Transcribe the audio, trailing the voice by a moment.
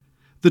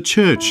The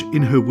Church,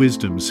 in her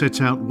wisdom, sets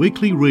out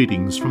weekly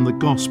readings from the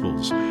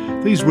Gospels.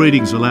 These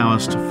readings allow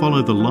us to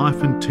follow the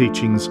life and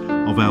teachings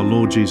of our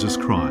Lord Jesus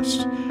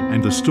Christ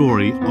and the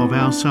story of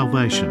our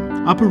salvation.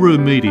 Upper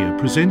Room Media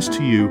presents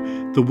to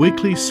you the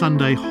weekly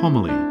Sunday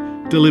homily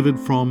delivered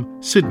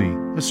from Sydney,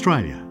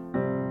 Australia.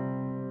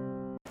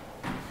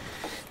 In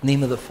the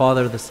name of the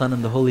Father, the Son,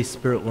 and the Holy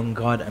Spirit, one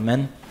God.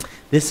 Amen.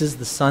 This is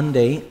the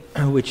Sunday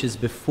which is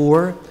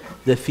before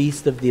the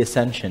Feast of the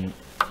Ascension.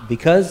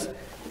 Because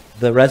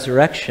the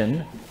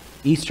resurrection,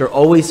 Easter,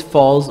 always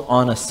falls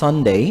on a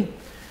Sunday,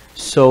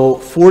 so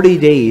 40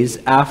 days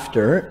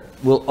after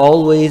will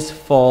always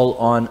fall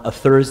on a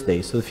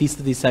Thursday. So the Feast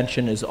of the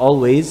Ascension is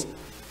always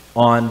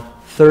on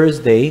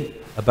Thursday,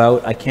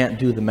 about, I can't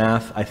do the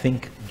math, I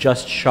think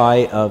just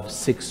shy of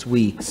 6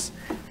 weeks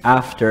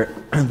after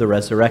the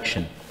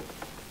resurrection.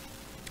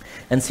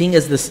 And seeing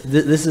as this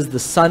is the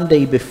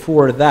Sunday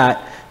before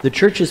that, the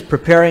church is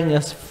preparing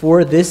us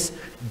for this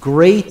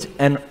great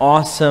and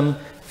awesome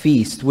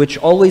feast, which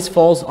always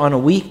falls on a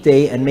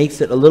weekday and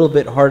makes it a little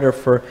bit harder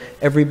for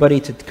everybody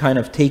to kind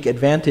of take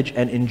advantage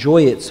and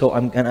enjoy it. So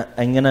I'm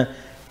gonna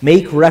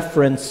make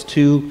reference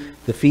to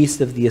the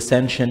Feast of the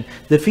Ascension.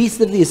 The Feast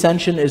of the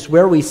Ascension is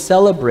where we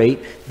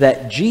celebrate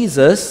that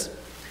Jesus,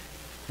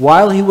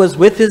 while he was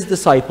with his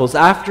disciples,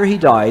 after he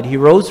died, he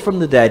rose from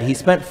the dead. He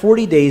spent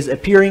 40 days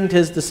appearing to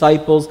his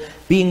disciples,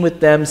 being with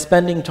them,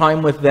 spending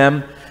time with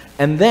them.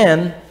 And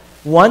then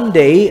one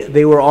day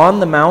they were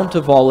on the Mount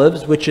of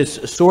Olives, which is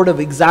sort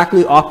of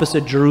exactly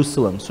opposite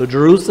Jerusalem. So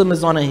Jerusalem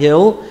is on a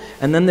hill,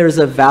 and then there's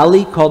a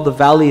valley called the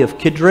Valley of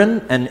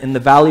Kidron, and in the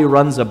valley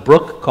runs a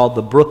brook called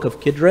the Brook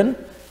of Kidron,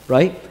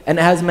 right? And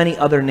it has many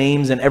other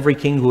names, and every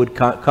king who would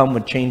come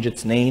would change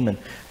its name,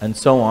 and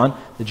so on.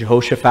 The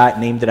Jehoshaphat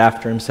named it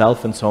after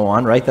himself, and so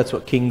on, right? That's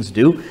what kings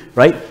do,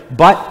 right?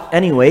 But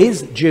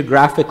anyways,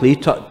 geographically,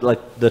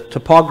 like the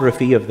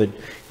topography of the,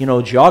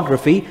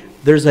 geography,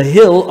 there's a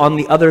hill on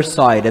the other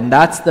side, and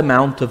that's the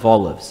Mount of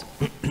Olives.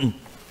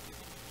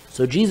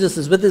 So Jesus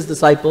is with his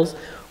disciples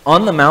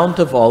on the Mount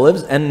of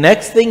Olives, and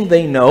next thing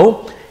they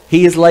know,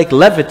 he is like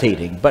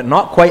levitating, but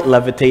not quite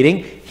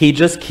levitating. He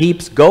just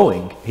keeps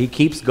going. He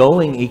keeps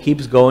going, he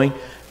keeps going,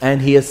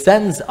 and he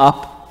ascends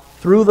up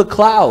through the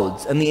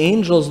clouds. And the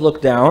angels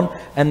look down,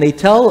 and they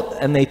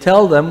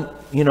tell them,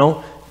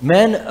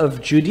 men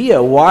of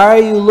Judea, why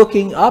are you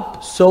looking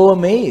up so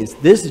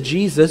amazed? This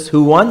Jesus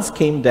who once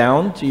came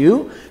down to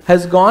you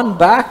has gone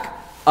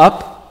back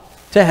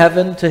up to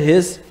heaven to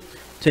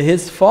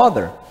his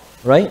Father,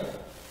 right?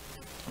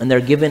 And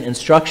they're given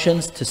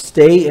instructions to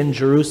stay in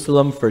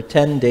Jerusalem for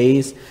 10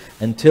 days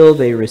until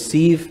they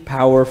receive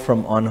power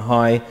from on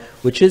high,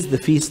 which is the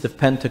Feast of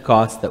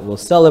Pentecost that we'll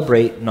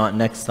celebrate not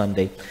next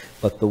Sunday,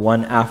 but the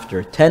one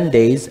after, 10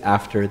 days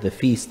after the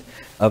Feast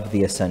of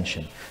the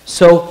Ascension.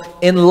 So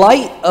in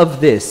light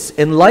of this,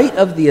 in light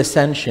of the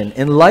Ascension,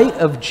 in light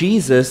of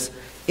Jesus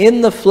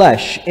in the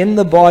flesh, in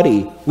the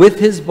body, with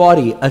his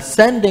body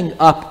ascending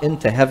up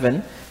into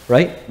heaven,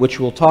 right, which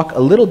we'll talk a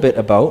little bit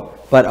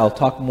about, but I'll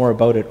talk more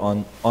about it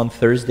on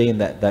Thursday in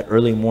that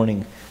early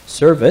morning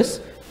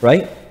service,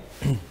 right?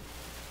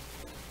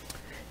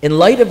 In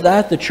light of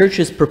that, the church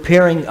is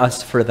preparing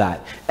us for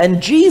that.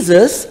 And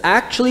Jesus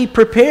actually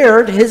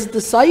prepared his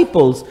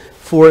disciples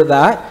for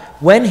that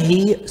when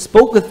he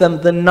spoke with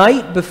them the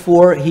night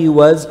before he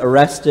was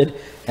arrested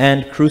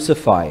and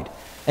crucified.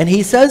 And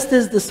he says to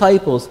his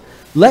disciples,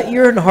 "Let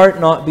your heart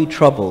not be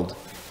troubled.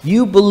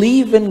 You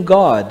believe in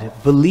God,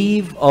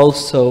 believe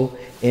also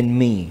in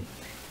me.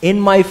 In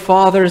my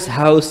Father's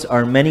house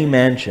are many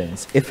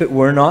mansions. If it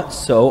were not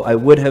so, I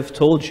would have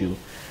told you.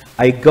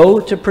 I go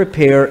to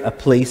prepare a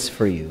place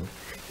for you.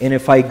 And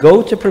if I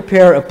go to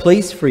prepare a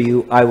place for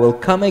you, I will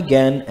come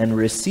again and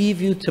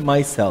receive you to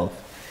myself,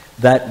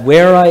 that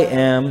where I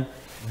am,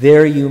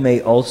 there you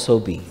may also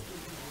be."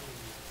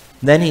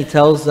 Then he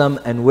tells them,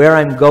 "And where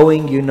I'm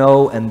going you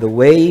know, and the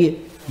way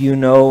you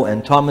know."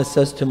 And Thomas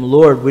says to him,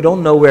 "Lord, we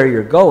don't know where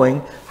you're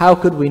going. How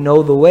could we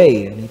know the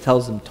way?" And he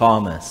tells him,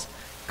 "Thomas,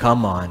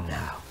 come on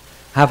now.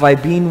 Have I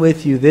been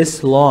with you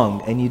this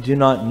long, and you do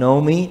not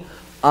know me?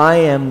 I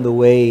am the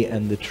way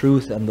and the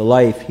truth and the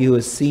life. He who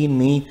has seen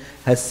me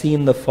has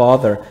seen the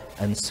Father,"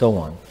 and so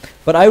on.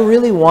 But I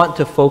really want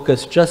to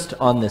focus just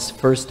on this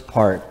first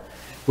part,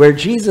 where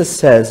Jesus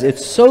says,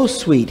 it's so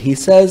sweet. He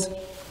says,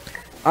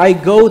 "I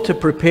go to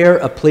prepare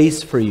a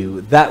place for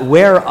you, that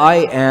where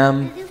I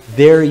am,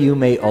 there you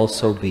may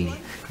also be."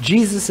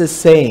 Jesus is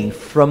saying,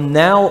 from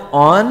now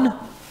on,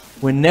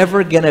 we're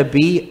never going to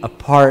be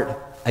apart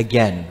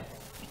again.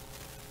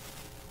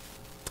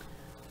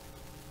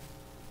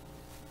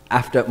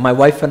 After my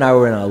wife and I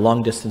were in a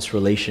long-distance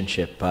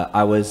relationship,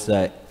 I was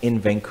in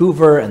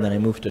Vancouver, and then I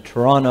moved to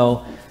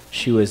Toronto.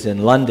 She was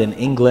in London,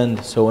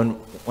 England. So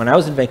when I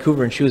was in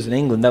Vancouver and she was in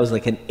England, that was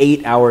like an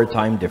 8-hour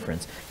time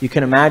difference. You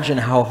can imagine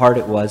how hard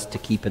it was to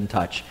keep in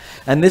touch.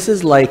 And this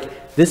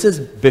is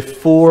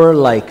before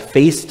like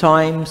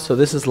FaceTime, so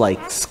this is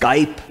like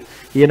Skype,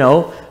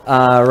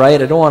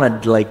 right? I don't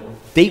want to like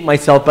date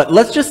myself, but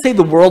let's just say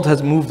the world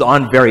has moved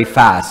on very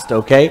fast,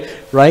 okay?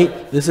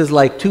 Right? This is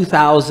like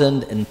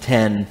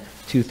 2010,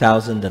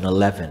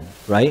 2011,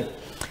 right?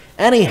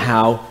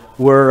 Anyhow,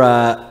 we're,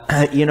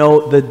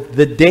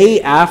 the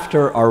day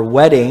after our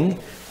wedding,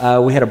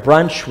 we had a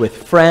brunch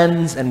with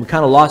friends, and we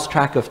kind of lost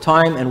track of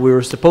time, and we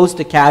were supposed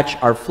to catch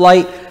our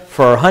flight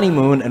for our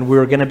honeymoon, and we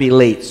were going to be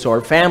late. So our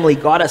family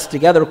got us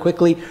together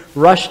quickly,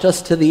 rushed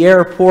us to the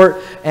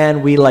airport,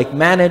 and we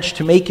managed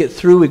to make it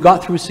through. We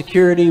got through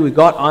security, we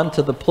got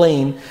onto the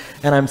plane,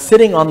 and I'm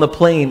sitting on the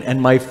plane,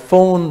 and my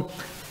phone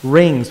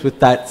rings with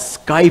that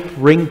Skype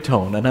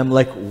ringtone, and I'm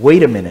like,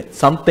 wait a minute,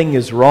 something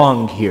is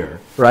wrong here,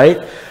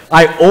 right?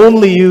 I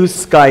only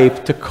use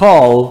Skype to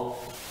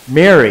call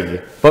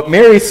Mary, but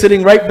Mary's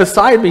sitting right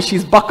beside me.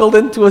 She's buckled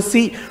into a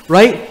seat,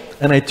 right?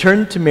 And I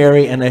turned to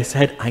Mary and I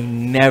said, I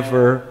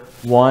never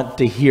want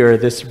to hear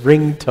this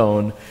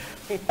ringtone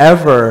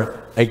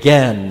ever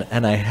again.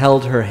 And I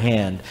held her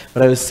hand.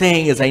 What I was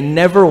saying is, I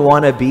never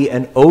want to be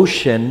an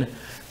ocean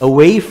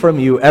away from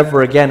you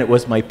ever again. It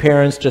was my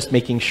parents just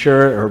making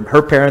sure, or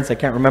her parents, I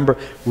can't remember,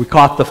 we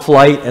caught the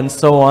flight and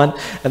so on.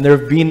 And there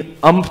have been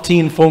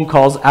umpteen phone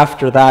calls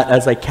after that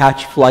as I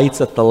catch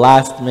flights at the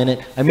last minute.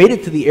 I made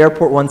it to the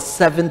airport once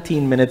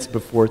 17 minutes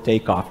before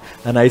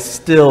takeoff, and I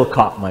still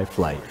caught my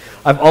flight.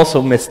 I've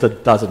also missed a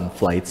dozen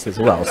flights as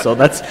well, so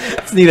that's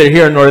neither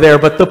here nor there.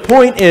 But the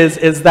point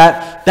is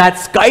that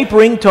Skype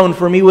ringtone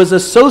for me was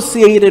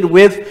associated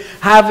with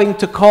having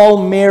to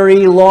call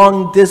Mary,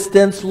 long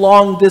distance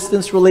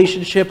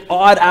relationship,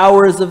 odd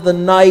hours of the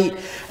night,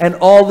 and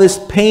all this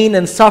pain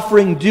and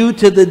suffering due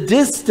to the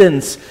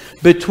distance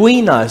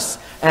between us.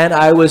 And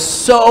I was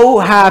so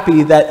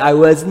happy that I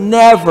was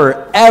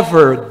never,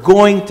 ever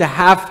going to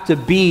have to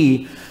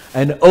be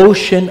an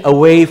ocean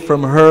away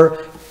from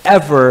her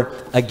ever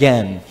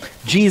again.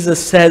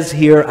 Jesus says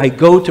here, I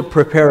go to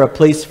prepare a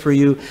place for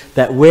you,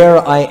 that where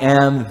I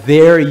am,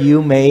 there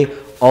you may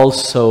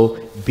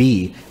also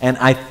be. And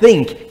I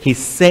think he's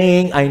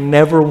saying, I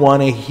never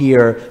want to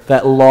hear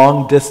that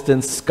long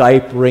distance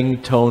Skype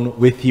ringtone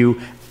with you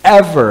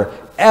ever,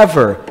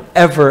 ever,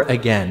 ever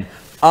again.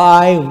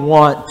 I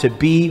want to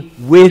be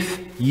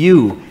with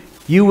you.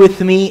 You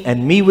with me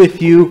and me with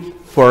you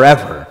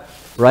forever.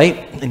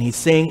 Right? And he's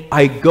saying,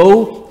 I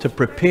go to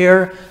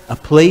prepare a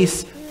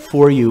place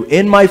for you.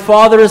 In my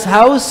Father's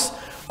house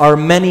are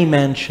many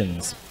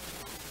mansions,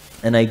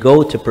 and I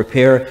go to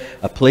prepare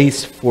a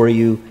place for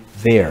you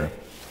there.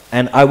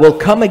 And I will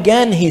come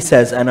again, he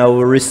says, and I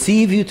will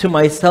receive you to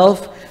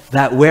myself,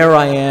 that where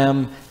I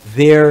am,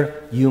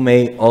 there you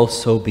may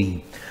also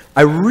be.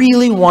 I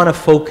really want to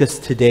focus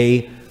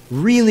today,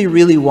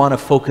 really want to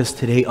focus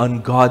today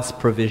on God's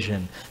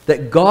provision,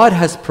 that God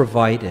has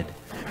provided.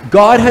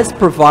 God has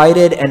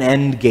provided an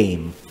end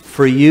game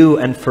for you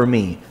and for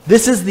me.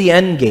 This is the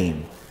end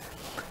game.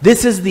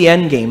 This is the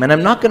end game, and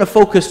I'm not going to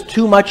focus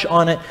too much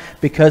on it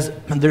because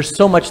there's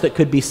so much that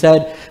could be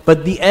said,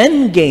 but the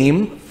end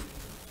game,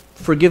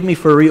 forgive me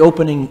for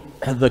reopening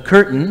the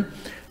curtain,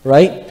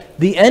 right?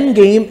 The end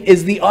game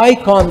is the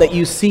icon that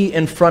you see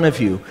in front of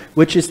you,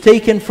 which is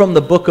taken from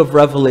the book of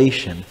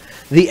Revelation.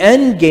 The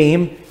end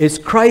game is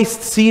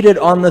Christ seated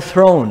on the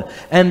throne,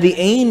 and the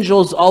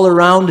angels all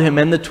around him,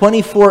 and the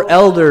 24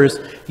 elders,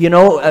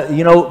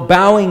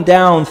 bowing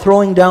down,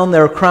 throwing down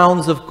their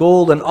crowns of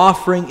gold and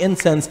offering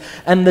incense,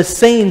 and the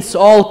saints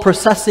all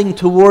processing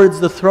towards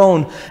the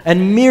throne,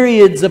 and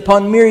myriads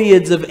upon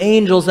myriads of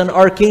angels and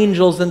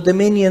archangels and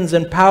dominions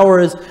and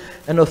powers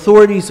and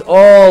authorities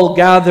all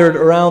gathered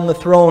around the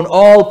throne,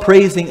 all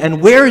praising.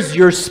 And where's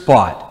your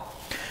spot?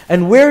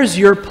 And where's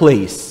your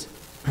place?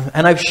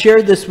 And I've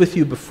shared this with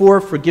you before,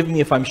 forgive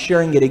me if I'm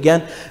sharing it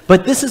again,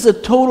 but this is a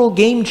total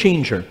game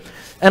changer.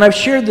 And I've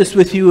shared this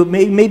with you,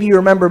 maybe you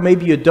remember,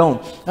 maybe you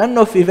don't. I don't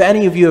know if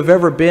any of you have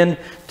ever been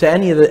to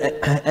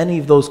any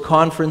of those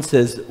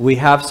conferences we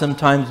have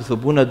sometimes with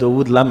Abuna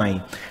Dawood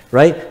Lamai,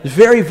 right?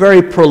 Very,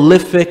 very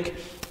prolific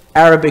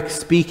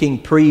Arabic-speaking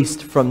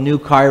priest from New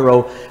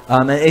Cairo.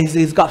 And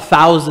he's got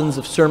thousands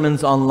of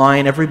sermons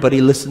online. Everybody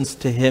listens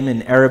to him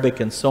in Arabic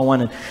and so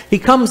on. And he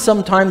comes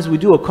sometimes, we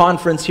do a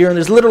conference here, and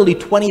there's literally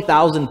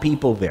 20,000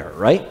 people there,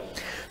 right?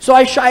 So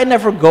I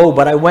never go,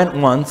 but I went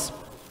once.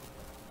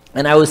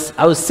 And I was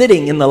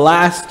sitting in the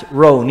last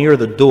row near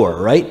the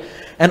door, right?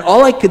 And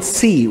all I could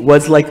see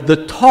was like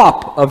the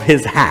top of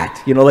his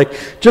hat,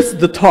 just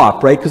the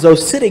top, right? Because I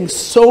was sitting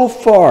so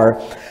far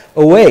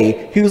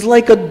away. He was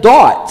like a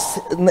dot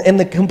in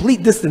the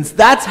complete distance.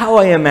 That's how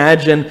I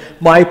imagine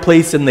my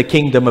place in the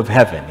kingdom of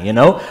heaven,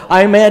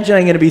 I imagine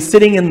I'm going to be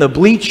sitting in the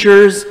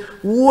bleachers,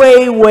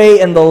 way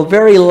in the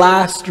very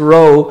last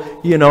row,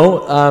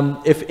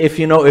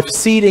 if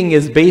seating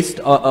is based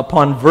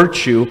upon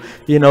virtue,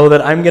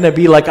 that I'm going to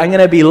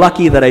be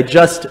lucky that I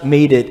just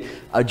made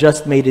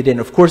it in.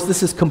 Of course,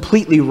 this is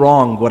completely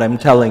wrong, what I'm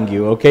telling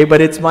you, okay?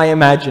 But it's my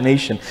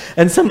imagination.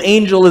 And some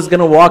angel is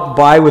going to walk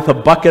by with a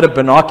bucket of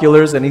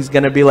binoculars, and he's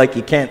going to be like,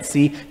 you can't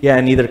see?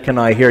 Yeah, neither can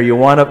I. Here, you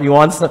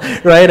want some,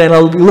 right? And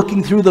I'll be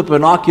looking through the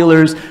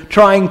binoculars,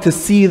 trying to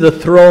see the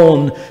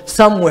throne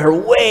somewhere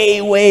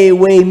way,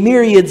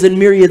 myriads and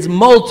myriads,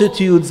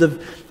 multitudes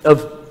of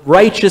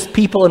righteous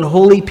people and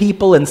holy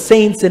people and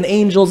saints and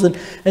angels,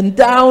 and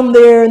down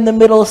there in the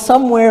middle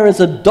somewhere is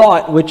a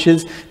dot, which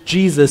is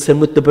Jesus, and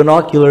with the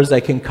binoculars I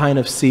can kind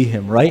of see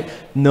him, right?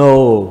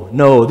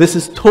 No, this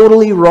is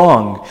totally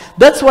wrong.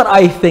 That's what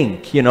I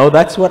think,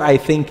 that's what I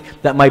think,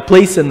 that my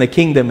place in the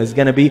kingdom is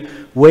going to be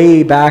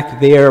way back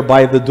there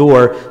by the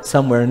door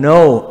somewhere.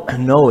 No,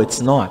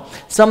 it's not.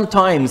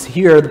 Sometimes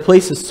here the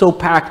place is so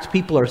packed,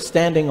 people are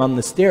standing on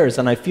the stairs,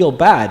 and I feel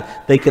bad.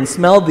 They can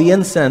smell the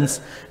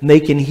incense, and they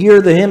can hear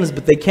the hymns,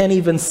 but they can't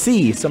even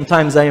see.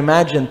 Sometimes I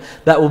imagine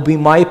that will be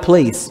my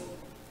place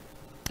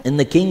in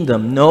the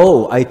kingdom.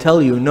 No, I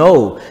tell you,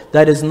 no,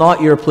 that is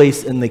not your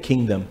place in the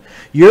kingdom.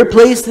 Your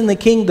place in the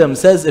kingdom,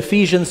 says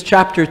Ephesians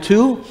chapter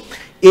 2,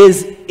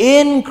 is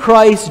in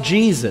Christ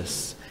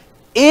Jesus.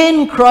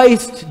 In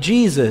Christ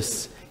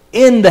Jesus,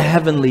 in the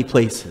heavenly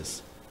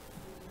places.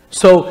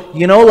 So,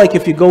 like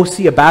if you go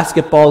see a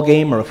basketball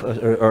game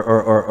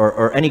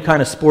or any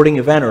kind of sporting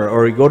event,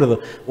 or you go to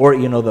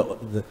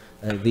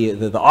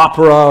the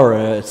opera or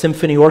a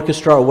symphony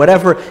orchestra or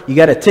whatever, you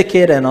get a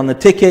ticket, and on the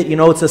ticket,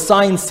 it's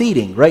assigned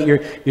seating, right?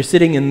 You're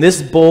sitting in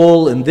this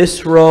bowl, in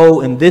this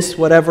row, in this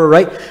whatever,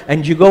 right?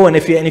 And you go, and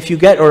if you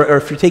get, or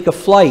if you take a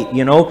flight,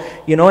 and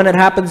it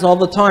happens all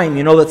the time,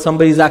 that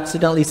somebody's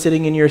accidentally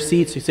sitting in your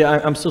seat, so you say,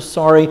 I'm so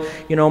sorry,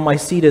 my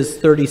seat is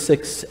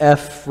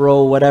 36F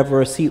row,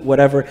 whatever, seat,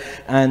 whatever,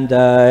 and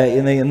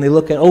they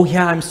look at, oh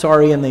yeah, I'm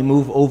sorry, and they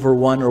move over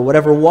one or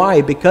whatever.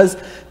 Why? Because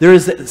there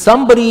is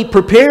somebody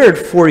prepared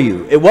for you.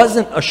 It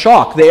wasn't a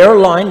shock. The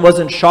airline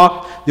wasn't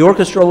shocked. The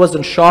orchestra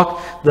wasn't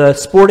shocked. The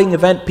sporting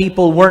event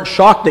people weren't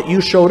shocked that you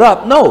showed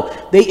up. No,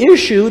 they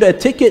issued a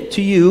ticket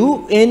to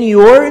you in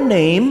your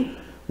name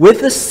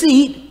with a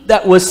seat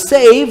that was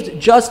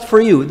saved just for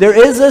you. There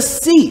is a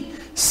seat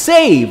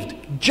saved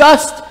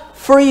just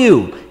for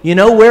you. You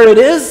know where it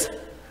is?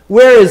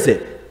 Where is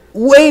it?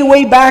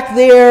 Way back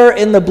there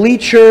in the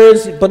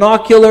bleachers,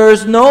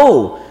 binoculars?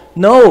 No,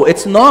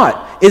 it's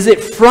not. Is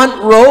it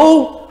front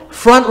row?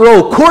 Front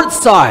row,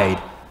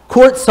 courtside.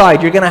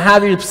 You're going to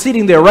have you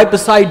sitting there right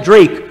beside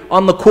Drake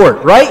on the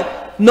court, right?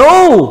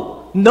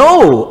 No,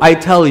 I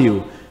tell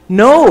you.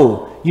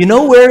 No. You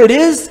know where it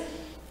is?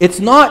 It's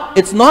not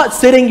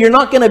sitting, you're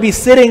not going to be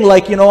sitting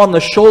like, on the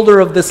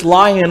shoulder of this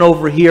lion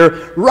over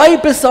here,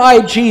 right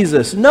beside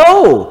Jesus.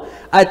 No.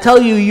 I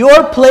tell you,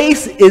 your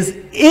place is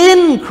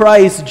in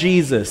Christ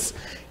Jesus.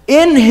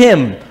 In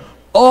Him,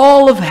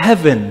 all of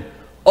heaven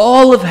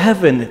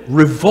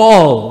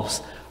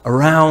revolves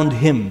around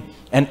Him.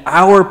 And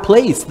our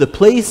place, the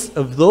place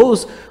of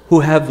those who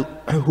have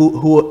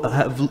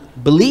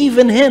believe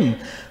in Him,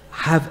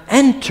 have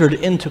entered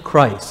into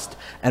Christ.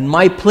 And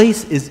my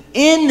place is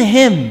in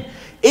Him,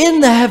 in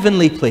the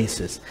heavenly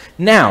places.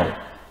 Now,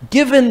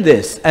 given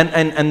this, and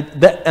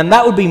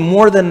that would be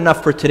more than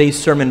enough for today's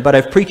sermon, but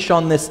I've preached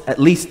on this at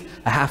least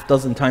a half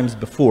dozen times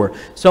before.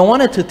 So I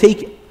wanted to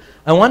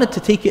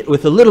take it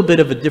with a little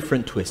bit of a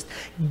different twist.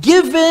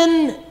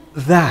 Given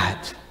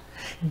that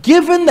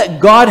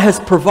God has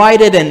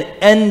provided an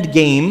end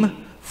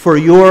game for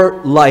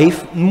your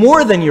life,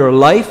 more than your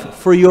life,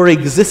 for your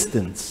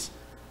existence,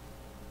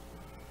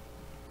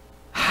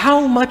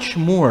 how much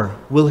more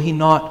will He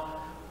not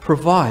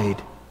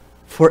provide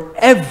for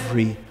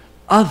every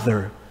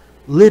other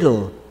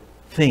little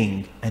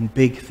thing and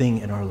big thing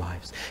in our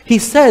lives? He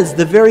says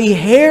the very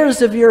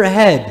hairs of your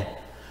head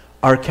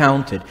are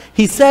counted.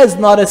 He says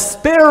not a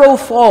sparrow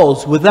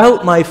falls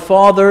without my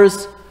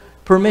Father's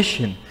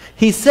permission.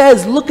 He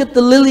says, look at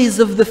the lilies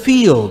of the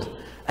field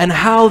and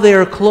how they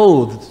are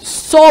clothed.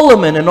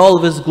 Solomon in all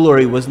of his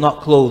glory was not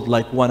clothed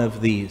like one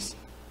of these.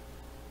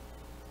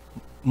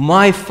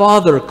 My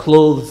Father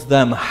clothes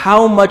them.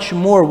 How much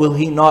more will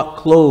He not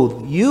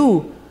clothe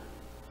you,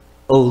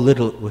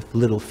 with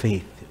little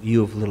faith,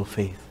 you of little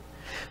faith?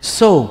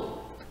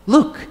 So,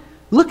 look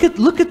at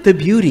the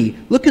beauty.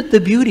 Look at the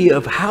beauty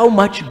of how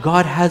much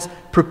God has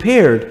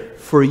prepared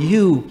for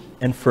you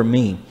and for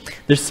me.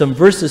 There's some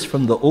verses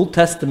from the Old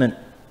Testament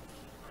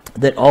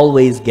that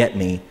always get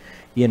me,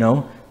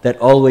 that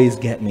always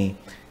get me.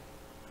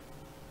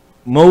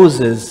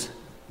 Moses,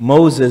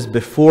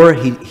 before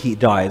he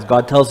dies,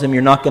 God tells him,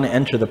 you're not going to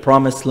enter the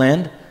promised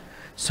land.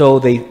 So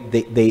they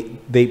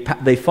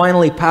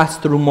finally pass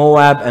through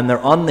Moab, and they're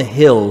on the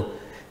hill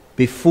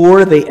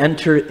before they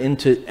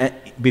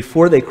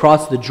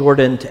cross the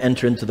Jordan to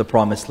enter into the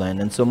promised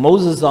land. And so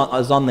Moses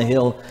is on the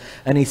hill,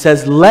 and he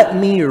says, let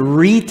me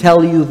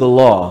retell you the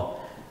law,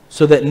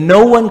 so that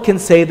no one can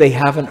say they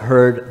haven't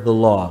heard the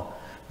law.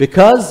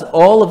 Because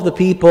all of the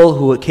people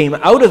who came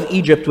out of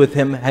Egypt with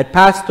him had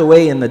passed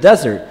away in the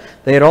desert.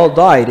 They had all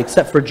died,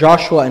 except for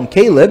Joshua and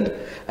Caleb.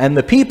 And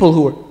the people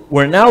who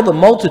were now the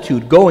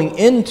multitude going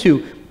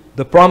into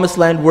the promised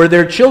land were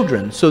their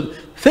children. So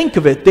think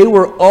of it, they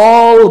were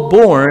all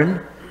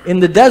born in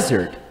the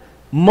desert.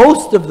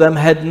 Most of them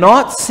had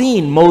not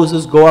seen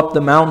Moses go up the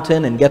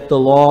mountain and get the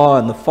law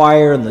and the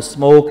fire and the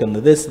smoke and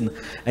the this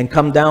and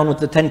come down with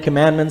the 10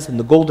 Commandments and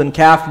the golden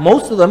calf.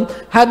 Most of them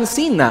hadn't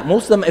seen that.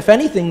 Most of them, if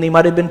anything, they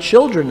might have been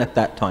children at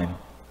that time.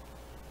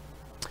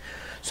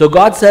 So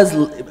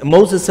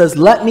Moses says,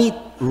 let me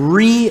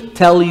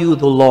retell you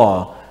the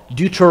law.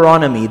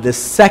 Deuteronomy, the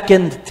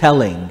second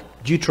telling.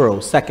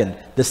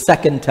 The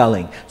second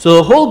telling. So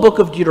the whole book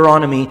of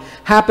Deuteronomy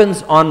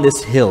happens on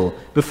this hill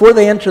before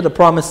they enter the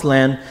promised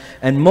land,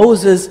 and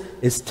Moses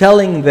is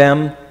telling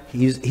them,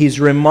 he's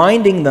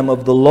reminding them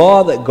of the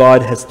law that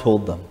God has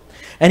told them.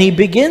 And he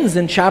begins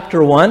in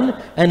chapter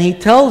 1, and he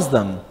tells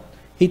them,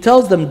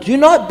 do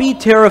not be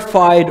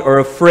terrified or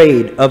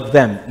afraid of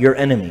them, your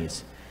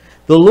enemies.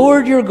 The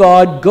Lord your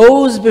God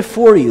goes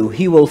before you.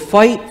 He will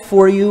fight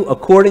for you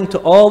according to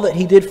all that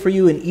he did for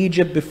you in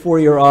Egypt before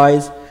your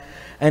eyes.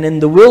 And in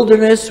the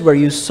wilderness where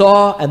you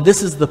saw, and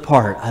this is the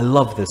part, I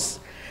love this,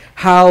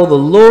 how the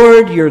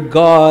Lord your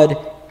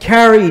God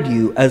carried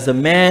you as a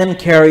man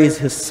carries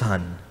his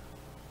son.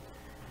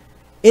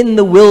 In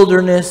the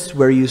wilderness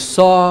where you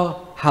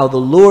saw how the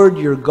Lord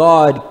your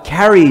God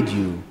carried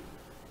you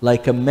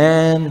like a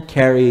man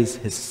carries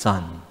his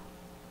son.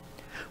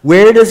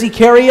 Where does he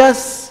carry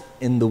us?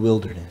 In the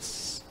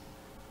wilderness.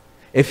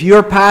 If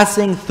you're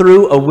passing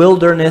through a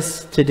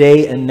wilderness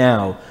today and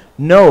now,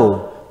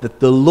 know that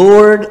the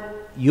Lord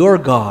your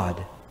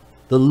God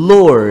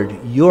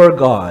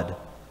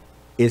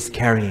is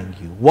carrying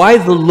you. Why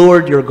the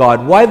Lord your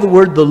God? Why the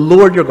word the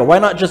Lord your God? Why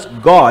not just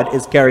God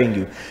is carrying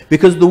you?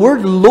 Because the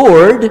word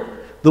Lord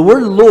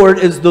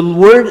is the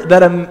word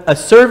that a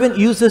servant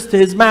uses to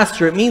his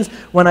master. It means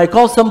when I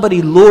call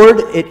somebody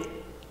Lord,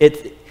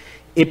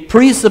 it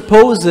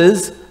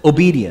presupposes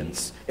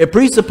obedience. It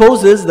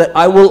presupposes that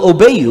I will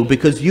obey you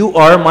because you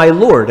are my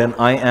Lord and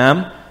I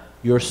am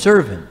your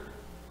servant.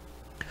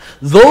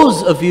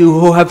 Those of you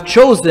who have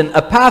chosen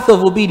a path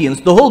of obedience,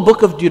 the whole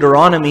book of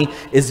Deuteronomy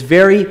is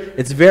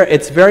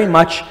very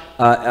much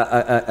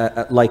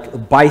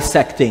like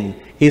bisecting.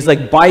 He's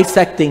like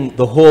bisecting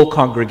the whole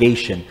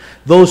congregation.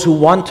 Those who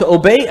want to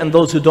obey and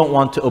those who don't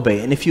want to obey.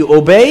 And if you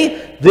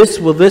obey, this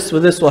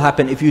will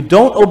happen. If you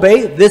don't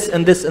obey, this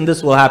and this and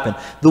this will happen.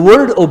 The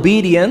word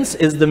obedience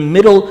is the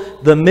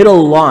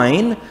middle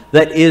line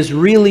that is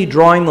really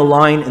drawing the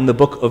line in the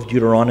book of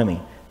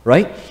Deuteronomy.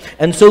 Right?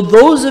 And so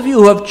those of you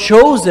who have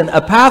chosen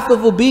a path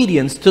of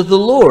obedience to the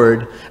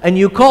Lord, and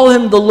you call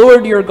him the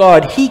Lord your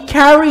God, he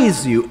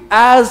carries you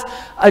as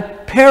a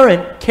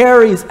parent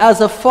carries,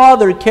 as a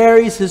father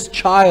carries his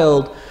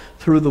child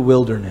through the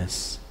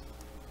wilderness.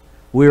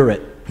 We were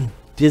at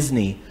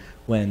Disney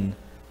when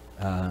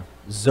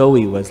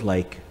Zoe was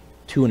like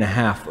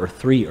 2.5 or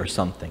 3 or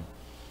something.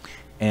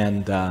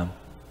 And, the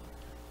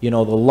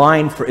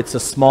line for It's a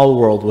Small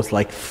World was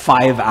like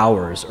 5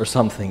 hours or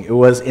something. It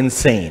was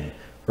insane.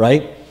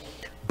 Right?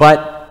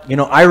 But,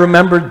 I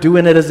remember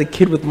doing it as a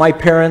kid with my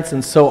parents,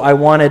 and so I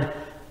wanted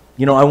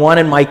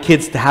my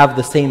kids to have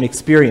the same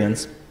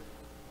experience.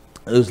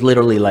 It was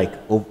literally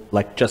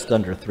like just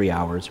under 3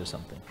 hours or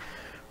something,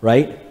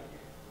 right?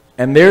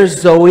 And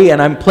there's Zoe,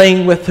 and I'm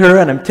playing with her,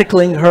 and I'm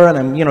tickling her, and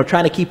I'm,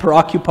 trying to keep her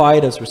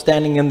occupied as we're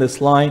standing in this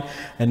line,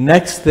 and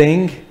next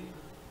thing,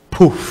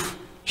 poof,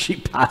 she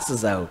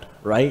passes out,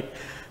 right?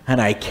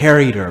 And I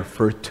carried her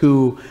for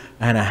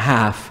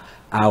 2.5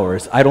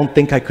 hours. I don't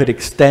think I could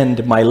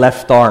extend my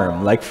left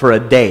arm like for a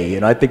day.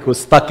 I think it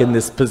was stuck in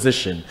this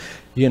position,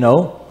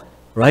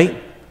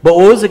 right? But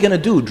what was it going to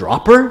do?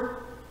 Drop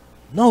her?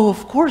 No,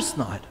 of course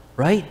not,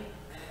 right?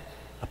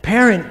 A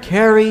parent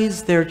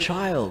carries their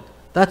child.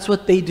 That's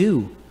what they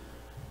do.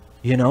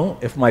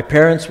 If my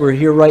parents were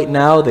here right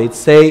now, they'd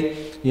say,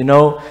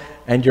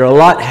 and you're a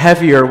lot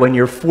heavier when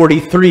you're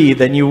 43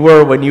 than you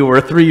were when you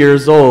were 3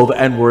 years old,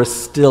 and we're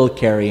still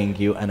carrying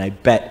you, and I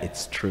bet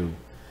it's true.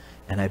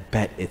 And I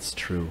bet it's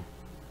true,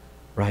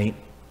 right?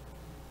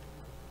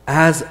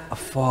 As a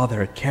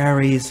father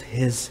carries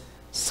his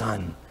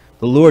son,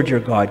 the Lord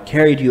your God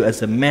carried you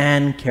as a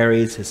man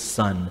carries his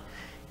son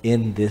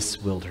in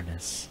this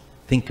wilderness.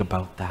 Think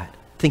about that.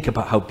 Think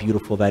about how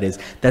beautiful that is.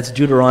 That's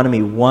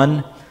Deuteronomy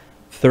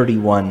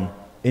 1:31.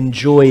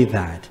 Enjoy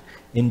that.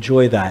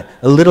 Enjoy that.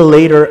 A little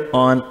later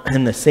on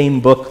in the same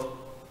book,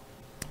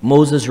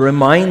 Moses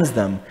reminds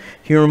them.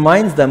 He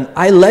reminds them,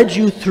 I led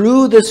you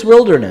through this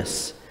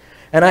wilderness.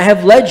 And I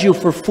have led you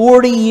for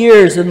 40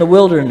 years in the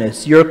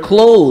wilderness. Your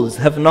clothes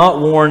have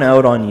not worn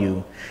out on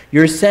you.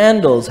 Your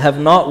sandals have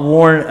not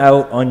worn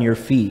out on your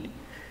feet.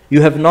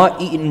 You have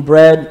not eaten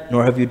bread,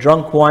 nor have you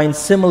drunk wine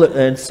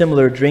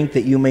similar drink,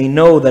 that you may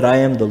know that I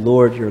am the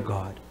Lord your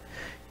God.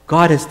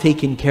 God has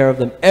taken care of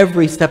them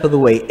every step of the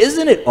way.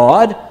 Isn't it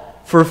odd?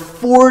 For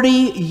 40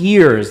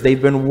 years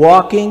they've been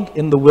walking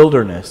in the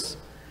wilderness.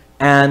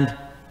 And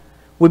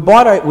we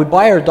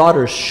buy our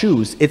daughters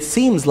shoes. It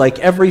seems like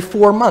every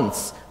 4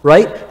 months.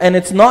 Right? And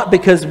it's not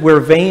because we're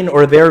vain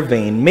or they're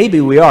vain.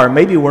 Maybe we are,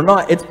 maybe we're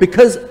not. It's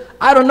because,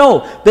 I don't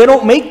know, they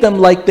don't make them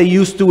like they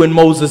used to in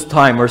Moses'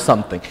 time or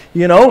something.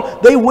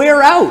 They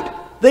wear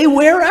out. They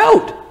wear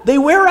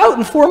out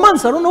in 4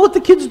 months. I don't know what the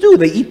kids do.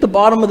 They eat the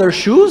bottom of their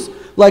shoes?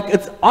 Like,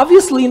 it's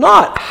obviously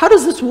not. How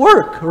does this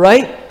work,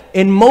 right?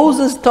 In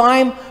Moses'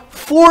 time,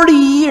 40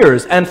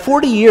 years. And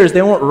 40 years,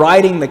 they weren't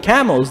riding the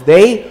camels.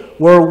 They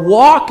were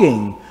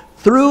walking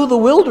through the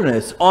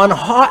wilderness on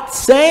hot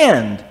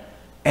sand.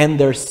 and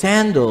their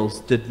sandals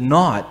did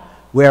not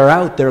wear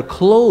out. Their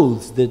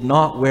clothes did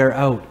not wear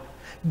out.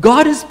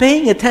 God is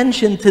paying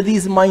attention to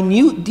these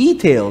minute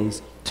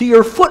details, to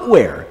your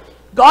footwear.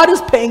 God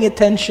is paying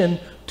attention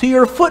to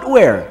your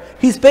footwear.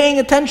 He's paying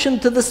attention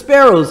to the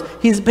sparrows.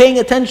 He's paying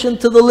attention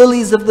to the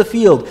lilies of the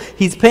field.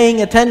 He's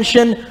paying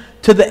attention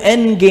to the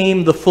end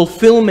game, the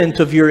fulfillment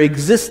of your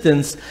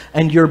existence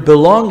and your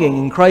belonging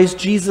in Christ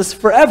Jesus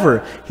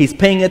forever. He's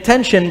paying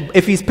attention.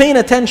 If he's paying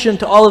attention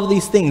to all of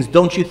these things,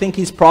 don't you think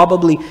he's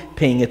probably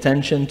paying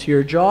attention to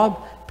your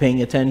job,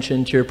 paying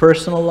attention to your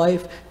personal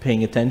life,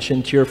 paying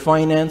attention to your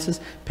finances,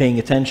 paying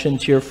attention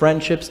to your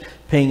friendships,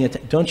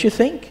 don't you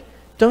think?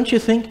 Don't you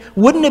think?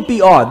 Wouldn't it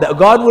be odd that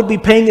God would be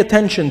paying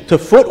attention to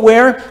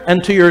footwear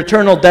and to your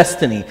eternal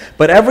destiny,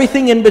 but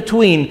everything in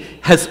between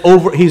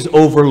he's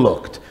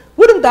overlooked?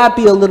 Wouldn't that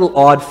be a little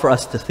odd for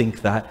us to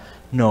think that?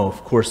 No,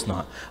 of course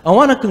not. I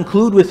want to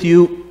conclude with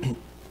you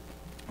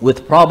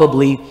with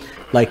probably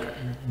like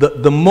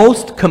the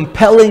most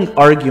compelling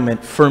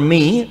argument for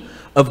me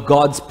of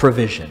God's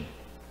provision,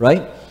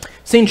 right?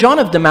 St. John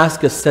of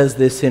Damascus says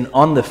this in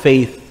On the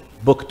Faith,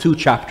 Book 2,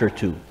 Chapter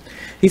 2.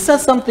 He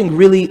says something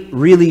really,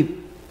 really,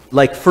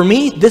 like for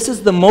me, this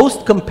is the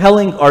most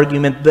compelling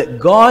argument that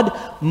God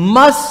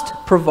must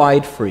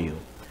provide for you.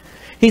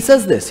 He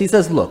says this, he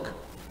says, look,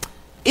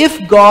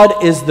 if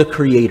God is the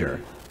creator,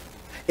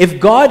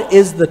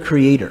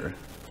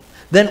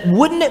 then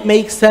wouldn't it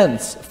make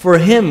sense for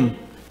him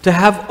to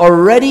have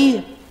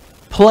already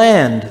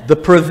planned the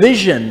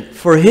provision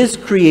for his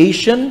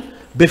creation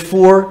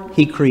before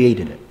he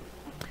created it?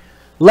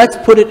 Let's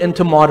put it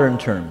into modern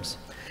terms.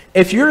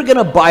 If you're going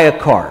to buy a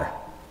car,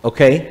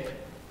 okay,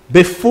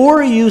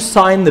 before you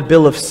sign the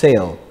bill of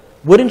sale,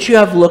 wouldn't you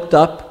have looked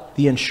up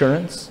the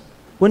insurance?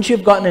 Wouldn't you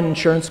have gotten an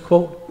insurance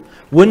quote?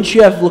 Wouldn't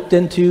you have looked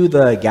into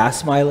the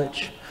gas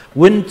mileage?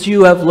 Wouldn't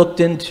you have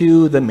looked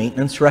into the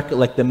maintenance record,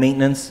 like the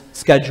maintenance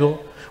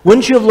schedule?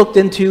 Wouldn't you have looked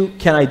into,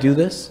 can I do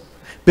this?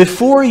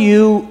 Before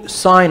you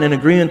sign an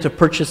agreement to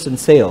purchase and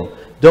sale,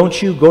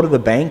 don't you go to the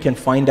bank and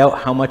find out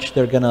how much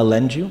they're going to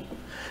lend you?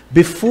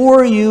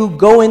 Before you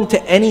go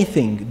into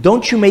anything,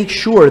 don't you make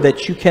sure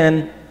that you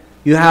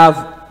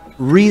have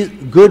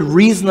good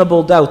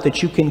reasonable doubt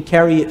that you can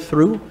carry it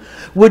through?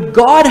 Would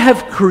God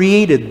have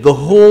created the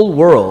whole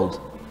world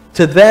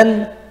to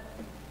then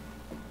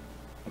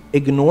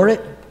ignore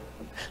it?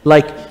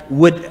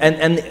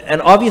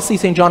 And obviously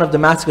St. John of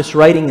Damascus,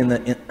 writing in the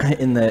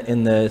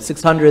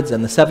 600s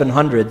and the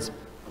 700s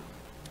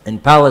in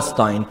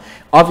Palestine,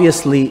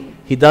 obviously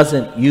he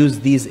doesn't use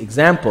these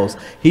examples.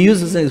 He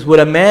uses things, would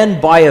a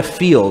man buy a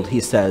field, he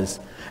says,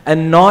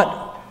 and not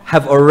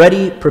have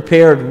already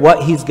prepared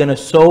what he's going to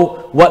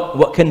sow,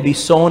 what can be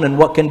sown and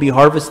what can be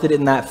harvested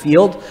in that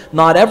field?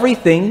 Not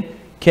everything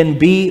can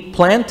be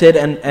planted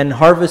and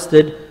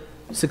harvested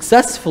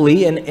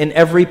successfully in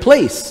every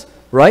place,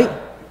 right?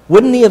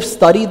 Wouldn't he have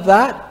studied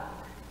that?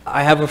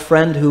 I have a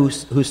friend who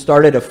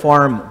started a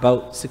farm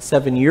about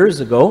 6-7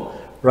 years ago,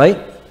 right?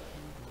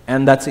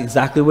 And that's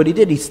exactly what he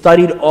did. He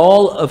studied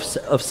all of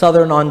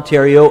southern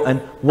Ontario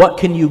and what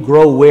can you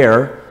grow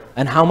where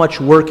and how much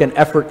work and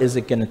effort is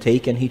it going to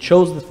take, and he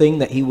chose the thing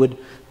that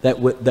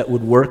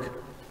would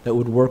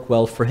work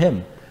well for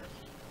him.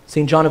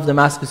 St. John of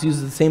Damascus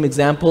uses the same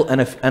example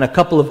and a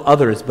couple of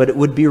others, but it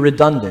would be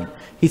redundant.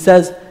 He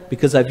says,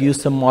 because I've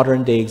used some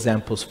modern day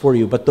examples for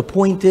you, but the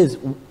point is,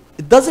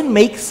 it doesn't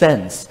make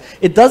sense.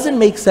 It doesn't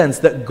make sense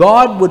that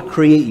God would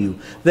create you,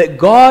 that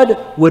God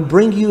would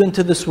bring you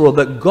into this world,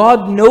 that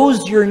God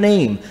knows your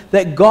name,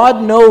 that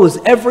God knows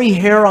every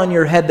hair on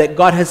your head, that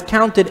God has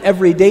counted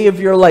every day of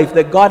your life,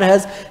 that God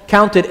has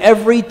counted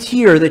every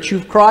tear that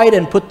you've cried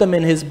and put them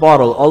in his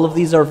bottle. All of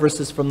these are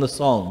verses from the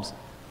Psalms.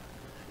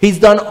 He's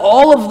done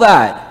all of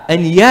that,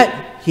 and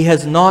yet he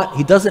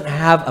doesn't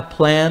have a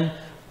plan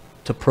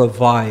to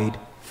provide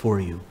for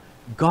you.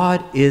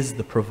 God is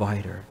the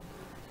provider.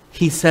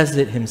 He says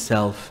it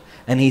himself,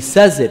 and he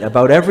says it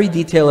about every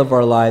detail of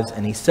our lives,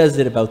 and he says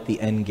it about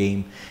the end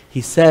game. He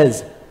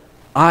says,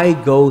 I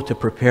go to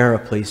prepare a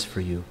place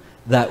for you,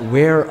 that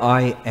where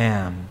I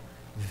am,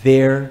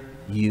 there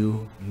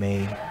you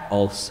may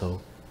also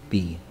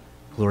be.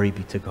 Glory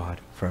be to God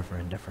forever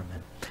and ever.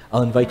 Amen.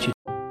 I'll invite you.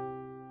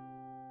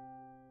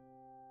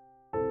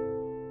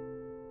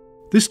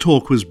 This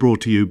talk was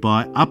brought to you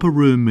by Upper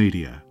Room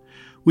Media.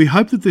 We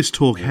hope that this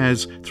talk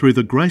has, through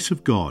the grace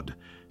of God,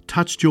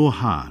 touched your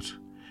heart,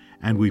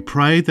 and we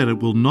pray that it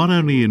will not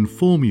only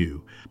inform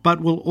you, but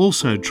will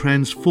also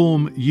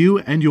transform you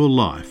and your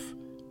life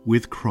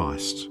with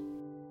Christ.